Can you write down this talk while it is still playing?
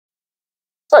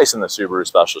Tyson, the Subaru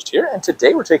specialist here, and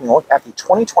today we're taking a look at the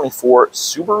 2024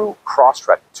 Subaru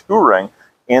Crosstrek Touring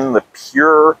in the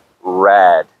pure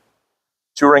red.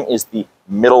 Touring is the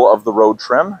middle of the road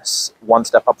trim, one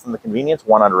step up from the convenience,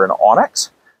 one under an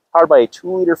Onyx, powered by a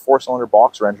 2-liter 4-cylinder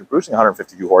boxer engine producing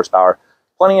 152 horsepower.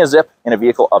 Plenty of zip in a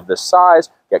vehicle of this size,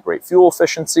 get great fuel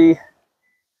efficiency,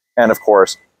 and of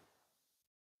course,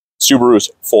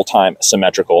 Subaru's full-time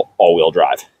symmetrical all-wheel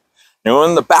drive. Now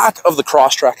in the back of the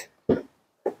Crosstrek,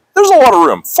 there's a lot of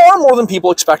room, far more than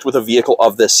people expect with a vehicle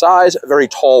of this size, very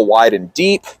tall, wide, and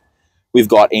deep. We've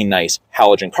got a nice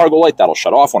halogen cargo light that'll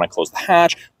shut off when I close the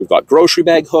hatch. We've got grocery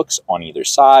bag hooks on either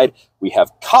side. We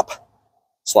have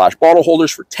cup/bottle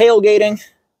holders for tailgating.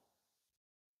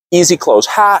 Easy close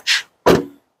hatch.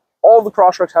 All the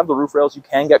Crosstreks have the roof rails. You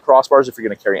can get crossbars if you're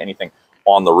going to carry anything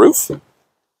on the roof.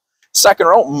 Second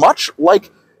row, much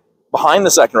like behind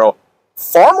the second row,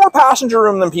 far more passenger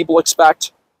room than people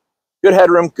expect. Good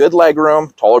headroom, good leg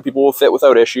room. Taller people will fit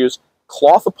without issues.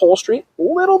 Cloth upholstery, a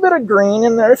little bit of green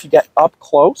in there if you get up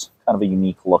close. Kind of a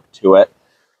unique look to it.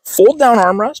 Fold down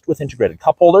armrest with integrated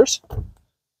cup holders.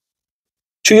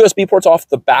 2 USB ports off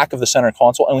the back of the center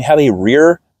console, and we have a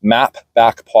rear map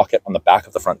back pocket on the back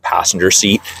of the front passenger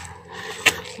seat.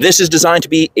 This is designed to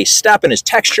be a step and is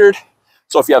textured,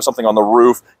 so if you have something on the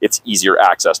roof, it's easier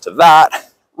access to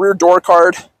that. Rear door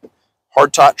card,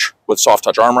 hard touch with soft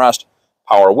touch armrest.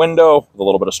 Power window with a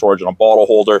little bit of storage and a bottle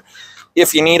holder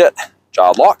if you need it.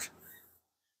 Child lock.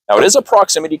 Now it is a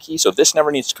proximity key, so this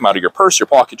never needs to come out of your purse, your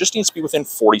pocket. It just needs to be within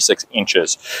 46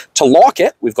 inches. To lock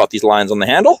it, we've got these lines on the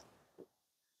handle.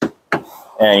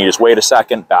 And you just wait a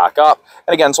second, back up.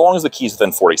 And again, so long as the key's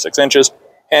within 46 inches,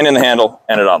 hand in the handle,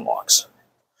 and it unlocks.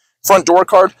 Front door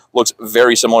card looks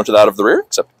very similar to that of the rear,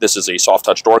 except this is a soft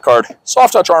touch door card.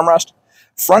 Soft touch armrest.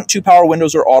 Front 2 power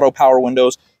windows are auto power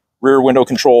windows. Rear window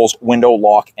controls, window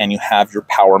lock, and you have your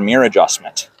power mirror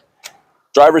adjustment.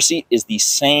 Driver's seat is the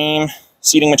same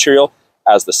seating material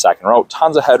as the second row.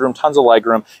 Tons of headroom, tons of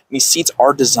legroom. And these seats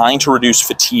are designed to reduce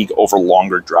fatigue over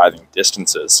longer driving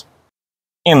distances.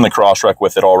 In the Crosstrek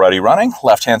with it already running,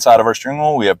 left-hand side of our steering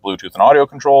wheel, we have Bluetooth and audio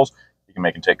controls. You can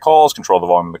make and take calls, control the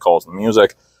volume of the calls and the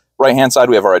music. Right-hand side,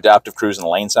 we have our adaptive cruise and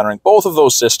lane centering. Both of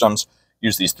those systems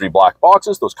use these 3 black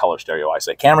boxes, those color stereo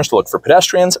EyeSight cameras to look for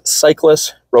pedestrians,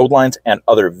 cyclists, road lines, and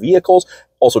other vehicles.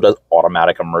 Also does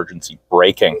automatic emergency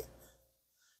braking.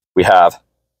 We have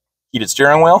heated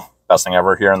steering wheel, best thing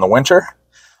ever here in the winter.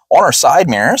 On our side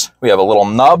mirrors, we have a little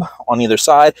nub on either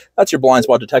side. That's your blind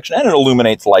spot detection, and it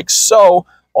illuminates like so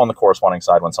on the corresponding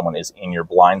side when someone is in your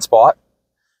blind spot.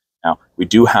 Now, we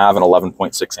do have an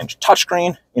 11.6-inch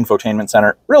touchscreen, infotainment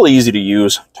center, really easy to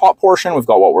use. Top portion, we've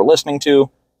got what we're listening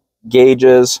to,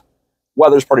 gauges,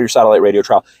 weather's part of your satellite radio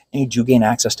trial, and you do gain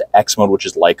access to X mode, which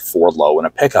is like 4 low in a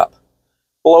pickup.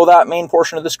 Below that main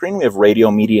portion of the screen, we have radio,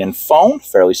 media, and phone,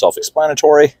 fairly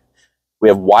self-explanatory. We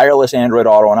have wireless Android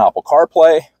Auto and Apple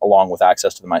CarPlay, along with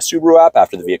access to the My Subaru app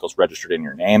after the vehicle's registered in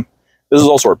your name. This is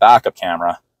also our backup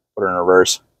camera. Put it in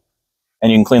reverse,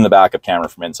 and you can clean the backup camera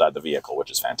from inside the vehicle, which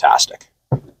is fantastic.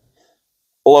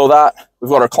 Below that, we've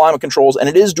got our climate controls, and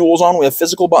it is dual zone. We have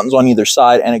physical buttons on either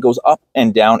side, and it goes up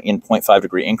and down in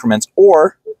 0.5-degree increments,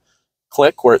 or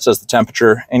click where it says the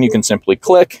temperature, and you can simply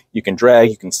click, you can drag,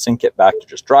 you can sync it back to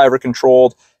just driver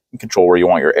controlled, you can control where you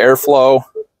want your airflow.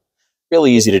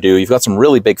 Really easy to do. You've got some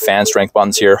really big fan strength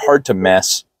buttons here, hard to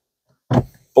miss.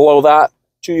 Below that,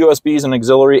 2 USBs, an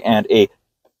auxiliary, and a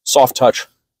soft touch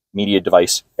media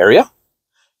device area.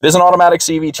 It is an automatic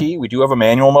CVT. We do have a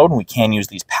manual mode, and we can use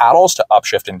these paddles to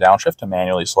upshift and downshift to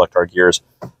manually select our gears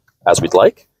as we'd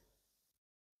like.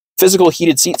 Physical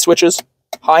heated seat switches,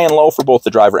 high and low for both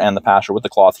the driver and the passenger, with the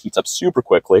cloth heats up super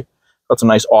quickly. Got some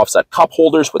nice offset cup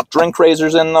holders with drink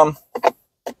raisers in them.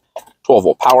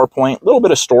 12-volt power point, a little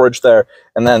bit of storage there,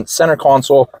 and then center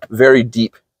console, very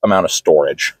deep amount of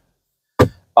storage.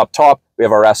 Up top, we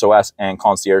have our SOS and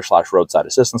concierge/roadside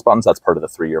assistance buttons. That's part of the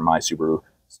 3-year My Subaru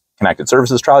Connected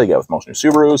Services trial you get with most new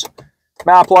Subarus.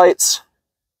 Map lights,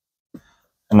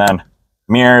 and then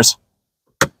mirrors,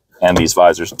 and these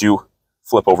visors do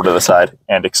flip over to the side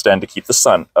and extend to keep the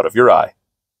sun out of your eye.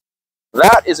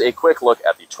 That is a quick look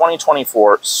at the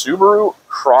 2024 Subaru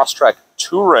Crosstrek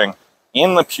Touring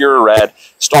in the pure red,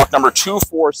 stock number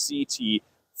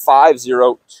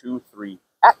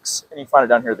 24CT5023X, and you can find it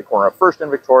down here at the corner of 1st and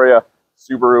Victoria,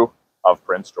 Subaru of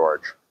Prince George.